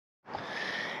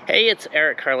Hey, it's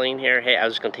Eric Carlene here. Hey, I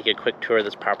was just going to take a quick tour of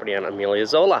this property on EMILE,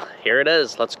 ZOLA. Here it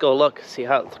is. Let's go look, see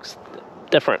how it looks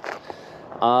different.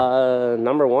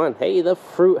 Number one, hey, the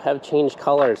fruit have changed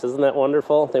colors. Isn't that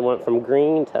wonderful? They went from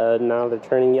green to now they're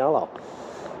turning yellow.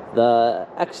 The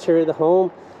exterior of the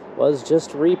home was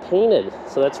just repainted,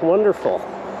 so that's wonderful.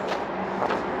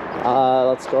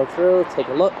 Let's go through, take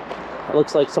a look. It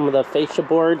looks like some of the fascia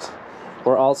boards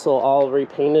were also all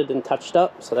repainted and touched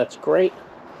up, so that's great.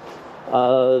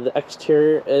 The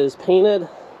exterior is painted,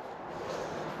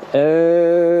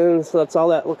 and so that's all.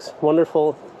 That looks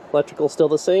wonderful. Electrical still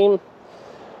the same,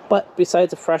 but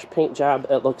besides a fresh paint job,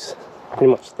 it looks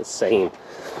pretty much the same.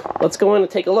 Let's go in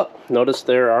and take a look. Notice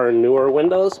there are newer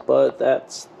windows, but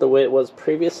that's the way it was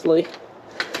previously.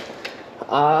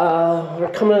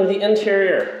 We're coming to the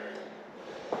interior.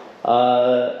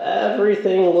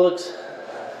 Everything looks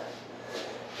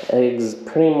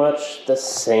pretty much the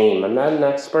same. I'm not an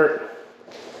expert,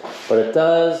 but it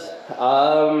does.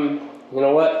 You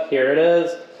know what? Here it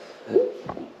is.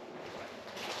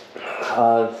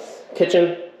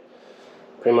 Kitchen,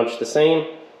 pretty much the same.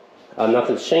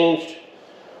 Nothing's changed.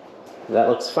 That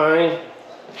looks fine.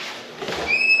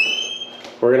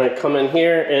 We're gonna come in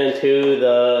here into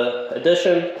the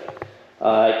addition.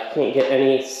 I can't get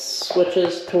any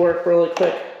switches to work really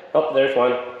quick. Oh, there's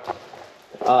one.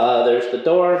 There's the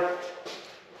door.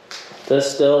 This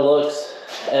still looks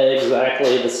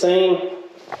exactly the same.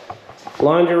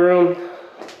 Laundry room.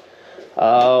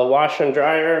 Washer and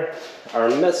dryer are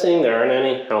missing. There aren't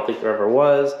any. I don't think there ever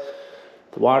was.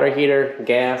 The water heater,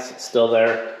 gas, still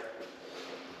there.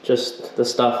 Just the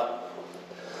stuff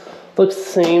looks the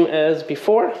same as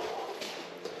before.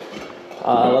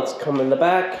 Let's come in the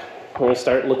back. We're gonna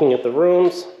start looking at the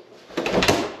rooms.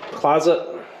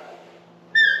 Closet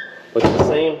looks the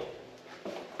same.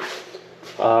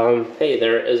 Hey,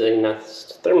 there is a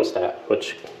Nest thermostat,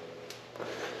 which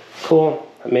cool,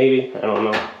 maybe, I don't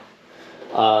know.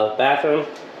 Bathroom.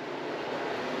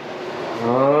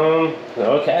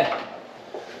 Okay.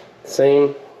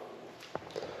 Same.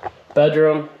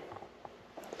 Bedroom.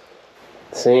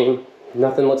 Same.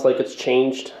 Nothing looks like it's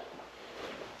changed.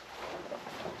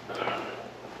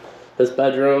 This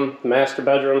bedroom, master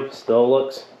bedroom, still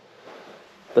looks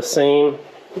the same.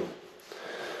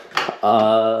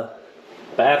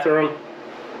 Bathroom.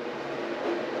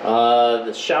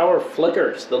 The shower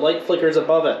flickers. The light flickers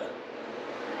above it.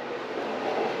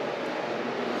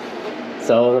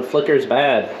 So the flicker's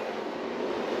bad.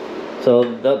 So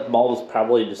that bulb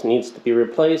probably just needs to be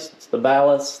replaced. It's the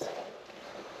ballast.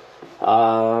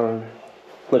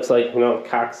 Looks like, you know,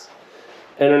 Cox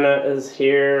Internet is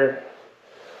here.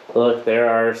 Look, there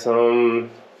are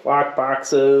some lock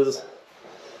boxes.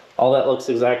 All that looks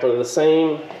exactly the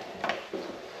same.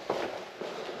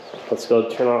 Let's go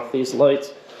turn off these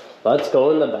lights. Let's go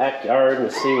in the backyard and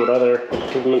see what other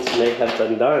improvements may have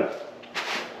been done.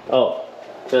 Oh,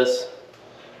 this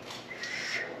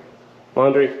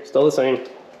laundry, still the same.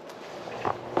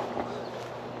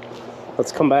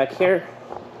 Let's come back here.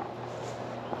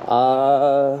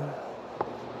 Let's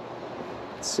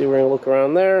see, we're gonna look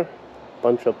around there.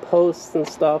 Bunch of posts and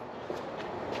stuff.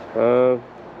 You know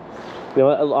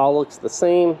what, it all looks the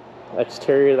same.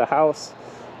 Exterior of the house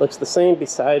looks the same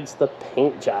besides the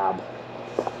paint job.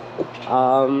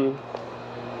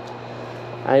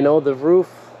 I know the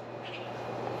roof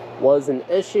was an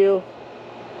issue.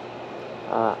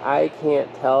 I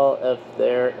can't tell if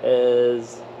there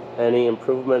is any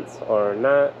improvements or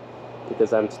not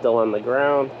because I'm still on the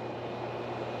ground.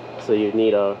 So you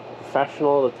need a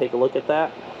professional to take a look at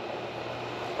that.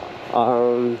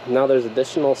 Now there's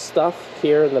additional stuff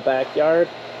here in the backyard.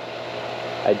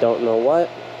 I don't know what.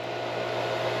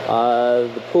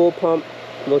 The pool pump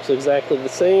looks exactly the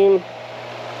same.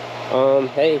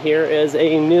 Hey, here is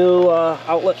a new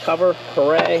outlet cover.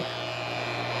 Hooray!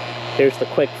 Here's the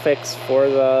quick fix for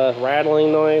the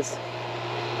rattling noise.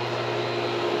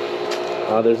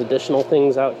 There's additional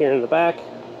things out here in the back.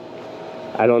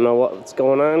 I don't know what's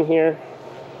going on here.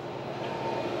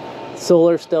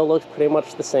 Solar still looks pretty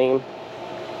much the same.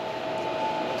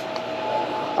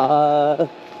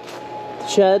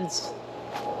 Sheds,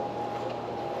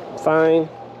 fine.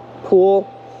 Pool,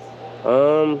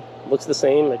 looks the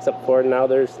same except for now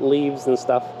there's leaves and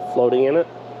stuff floating in it.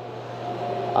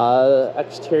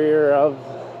 Exterior of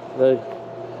the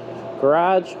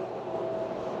garage,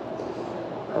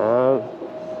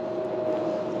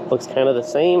 looks kind of the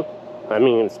same. I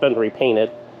mean, it's been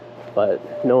repainted,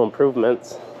 but no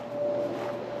improvements.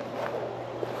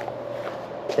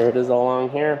 Here it is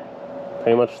along here,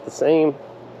 pretty much the same.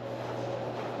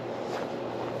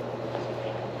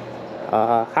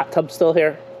 Hot tub still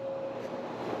here.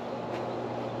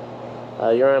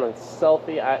 You're on a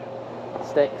selfie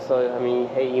stick, so I mean,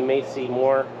 hey, you may see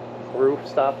more roof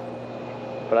stuff,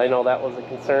 but I know that was a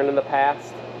concern in the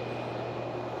past.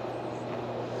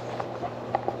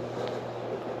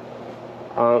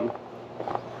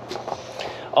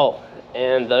 Oh,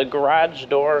 and the garage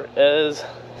door is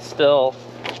still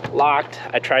locked.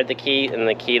 I tried the key and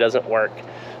the key doesn't work.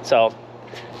 So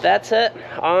that's it.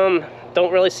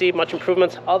 Don't really see much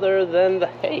improvements other than the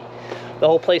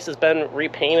whole place has been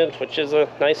repainted, which is a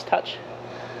nice touch.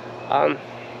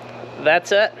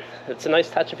 That's it. It's a nice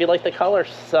touch if you like the colors.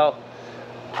 So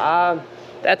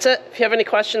that's it. If you have any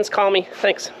questions, call me.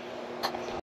 Thanks.